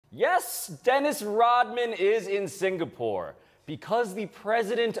Yes, Dennis Rodman is in Singapore because the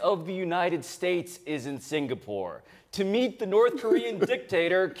President of the United States is in Singapore to meet the North Korean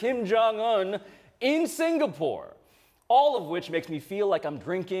dictator Kim Jong-un in Singapore. All of which makes me feel like I'm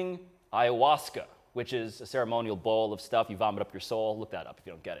drinking ayahuasca, which is a ceremonial bowl of stuff you vomit up your soul. Look that up if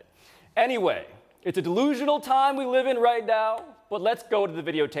you don't get it. Anyway, it's a delusional time we live in right now, but let's go to the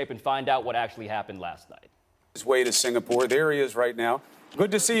videotape and find out what actually happened last night. His way to Singapore. There he is right now.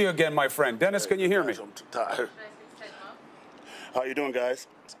 Good to see you again, my friend. Dennis, can you hear me? I'm too tired. How you doing, guys?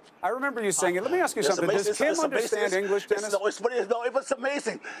 I remember you saying it. Let me ask you something. Does Kim understand English, Dennis? It's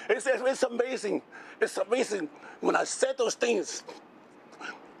amazing. It's amazing. It's amazing. When I said those things,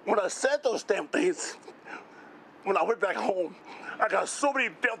 when I said those damn things, when I went back home, I got so many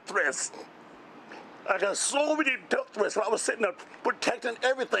death threats. I got so many death threats when I was sitting there protecting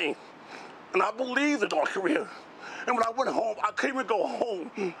everything. And I believed in North Korea. And when I went home, I couldn't even go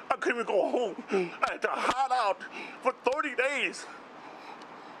home. I couldn't even go home. I had to hide out for 30 days.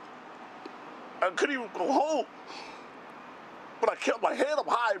 I couldn't even go home. But I kept my head up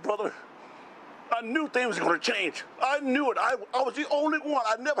high, brother. I knew things were going to change. I knew it. I was the only one.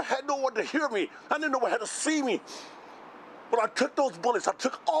 I never had no one to hear me. I didn't know one had to see me. But I took those bullets. I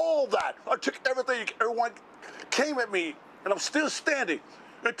took all that. I took everything. Everyone came at me, and I'm still standing.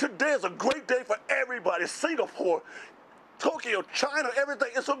 And today is a great day for everybody. Singapore, Tokyo, China, everything.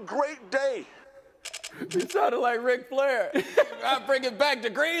 It's a great day. You sounded like Ric Flair. I bring it back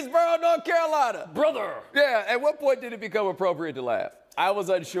to Greensboro, North Carolina. Brother! Yeah, at what point did it become appropriate to laugh? I was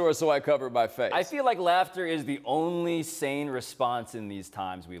unsure, so I covered my face. I feel like laughter is the only sane response in these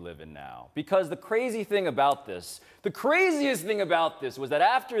times we live in now. Because the craziest thing about this was that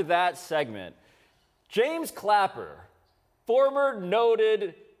after that segment, James Clapper, former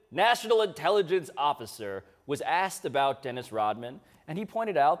noted national intelligence officer, was asked about Dennis Rodman, and he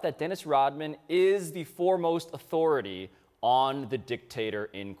pointed out that Dennis Rodman is the foremost authority on the dictator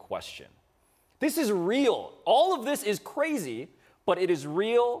in question. This is real. All of this is crazy, but it is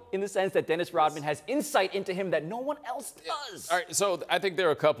real in the sense that Dennis Rodman has insight into him that no one else does. All right, so I think there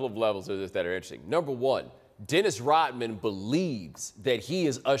are a couple of levels of this that are interesting. Number one, Dennis Rodman believes that he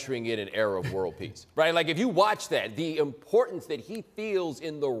is ushering in an era of world peace, right? Like if you watch that, the importance that he feels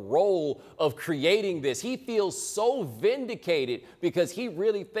in the role of creating this, he feels so vindicated because he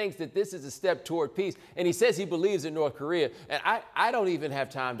really thinks that this is a step toward peace. And he says he believes in North Korea. And I don't even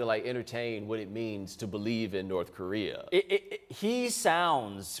have time to like entertain what it means to believe in North Korea. He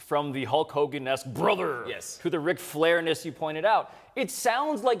sounds from the Hulk Hogan-esque brother to the Ric Flair-ness you pointed out. It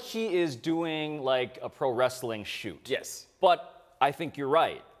sounds like he is doing like a pro wrestling shoot. Yes. But I think you're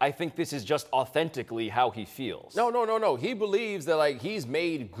right. I think this is just authentically how he feels. No. He believes that like he's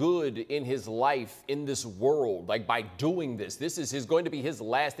made good in his life in this world, like by doing this. This is going to be his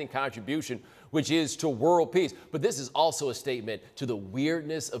lasting contribution, which is to world peace. But this is also a statement to the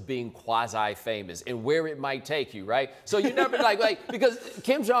weirdness of being quasi-famous and where it might take you, right? So you never like because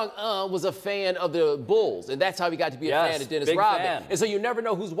Kim Jong-un was a fan of the Bulls, and that's how he got to be a fan of Dennis Rodman. Fan. And so you never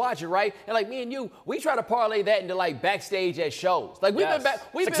know who's watching, right? And like me and you, we try to parlay that into like backstage at shows. Like we've been back,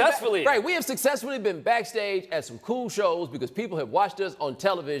 successfully. Right, we have successfully been backstage at some cool shows because people have watched us on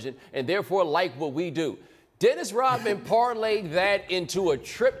television and therefore like what we do. Dennis Rodman parlayed that into a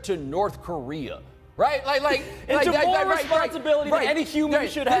trip to North Korea. Right? Into more responsibility than any human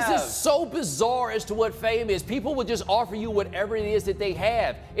should have. This is so bizarre as to what fame is. People will just offer you whatever it is that they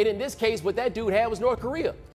have. And in this case, what that dude had was North Korea.